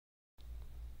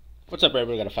What's up,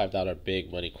 everybody? Got a $5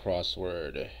 big money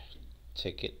crossword.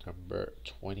 Ticket number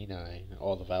 29.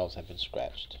 All the vowels have been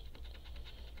scratched.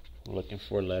 We're looking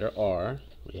for letter R.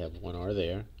 We have one R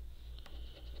there,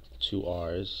 two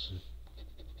R's,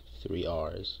 three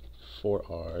R's, four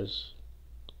R's,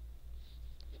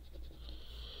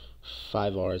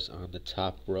 five R's on the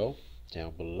top row.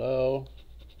 Down below,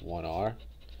 one R,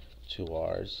 two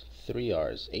R's, three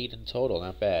R's, 8 in total.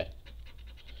 Not bad.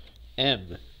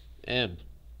 M.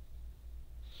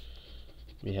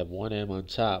 We have one M on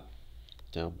top.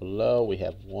 Down below, we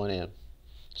have one M,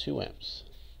 two M's.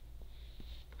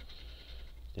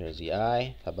 There's the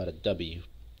I. How about a W?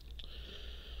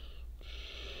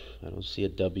 I don't see a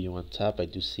W on top. I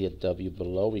do see a W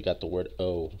below. We got the word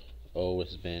O. O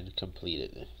has been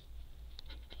completed.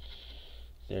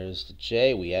 There's the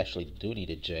J. We actually do need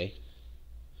a J.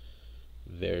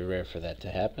 Very rare for that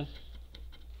to happen.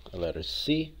 A letter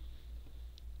C.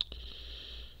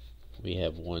 We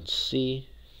have one C.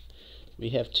 We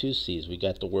have two C's. We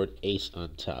got the word ace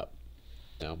on top.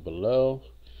 Down below,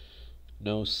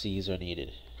 no C's are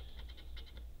needed.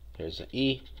 There's an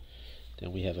E.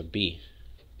 Then we have a B.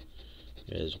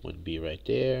 There's one B right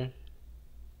there.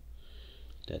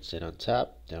 That's it on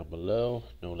top. Down below,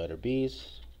 no letter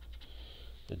B's.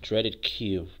 The dreaded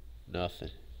Q, nothing.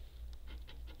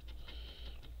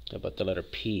 How about the letter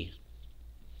P?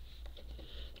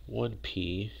 One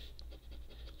P,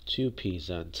 two P's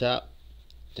on top.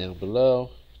 Down below,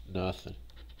 nothing.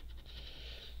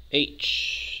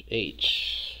 H.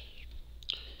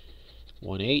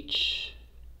 One H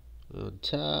on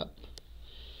top.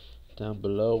 Down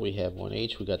below, we have one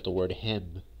H. We got the word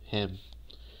hem.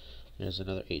 There's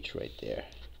another H right there.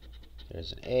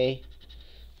 There's an A.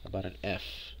 How about an F?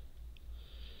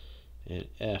 An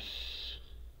F.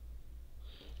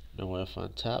 No F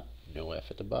on top, no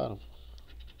F at the bottom.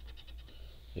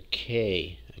 A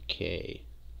K.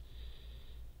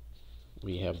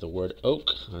 We have the word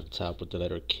oak on top with the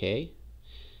letter K.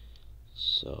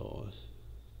 So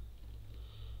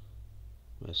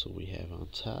that's what we have on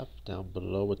top. Down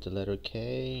below with the letter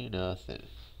K, nothing.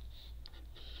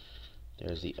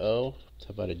 There's the O. How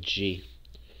about a G?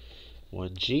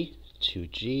 One G, two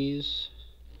G's.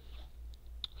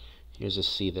 Here's a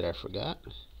C that I forgot.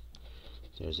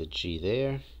 There's a G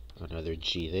there, another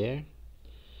G there.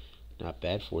 Not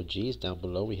bad, four G's. Down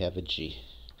below we have a G.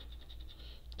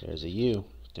 There's a U.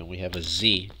 Then we have a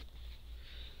Z.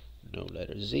 No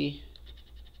letter Z.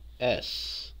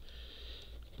 S.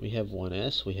 We have one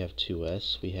S. We have two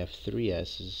S. We have three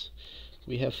S's.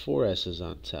 We have four S's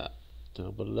on top.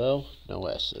 Down below, no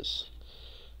S's.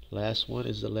 Last one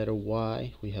is the letter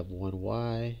Y. We have one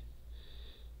Y.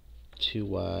 Two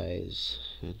Y's.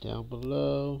 And down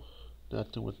below,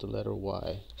 nothing with the letter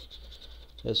Y.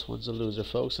 This one's a loser,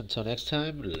 folks. Until next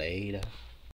time, later.